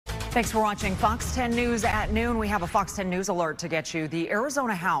Thanks for watching Fox 10 News at noon. We have a Fox 10 News alert to get you. The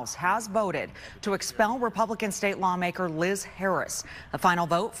Arizona House has voted to expel Republican state lawmaker Liz Harris. The final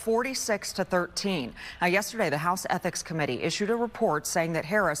vote, 46-13. Now, yesterday, the House Ethics Committee issued a report saying that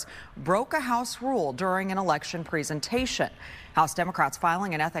Harris broke a House rule during an election presentation. House Democrats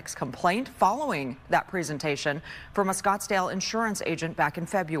filing an ethics complaint following that presentation from a Scottsdale insurance agent back in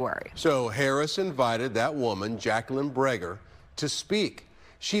February. So Harris invited that woman, Jacqueline Breger, to speak.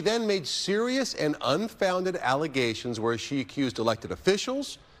 She then made serious and unfounded allegations where she accused elected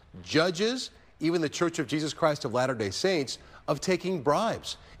officials, judges, even the Church of Jesus Christ of Latter-day Saints of taking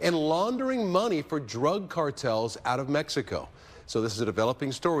bribes and laundering money for drug cartels out of Mexico. So this is a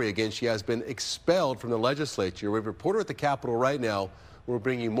developing story. Again, she has been expelled from the legislature. We have a reporter at the Capitol right now. We'll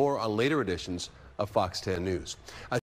bring you more on later editions of Fox 10 News.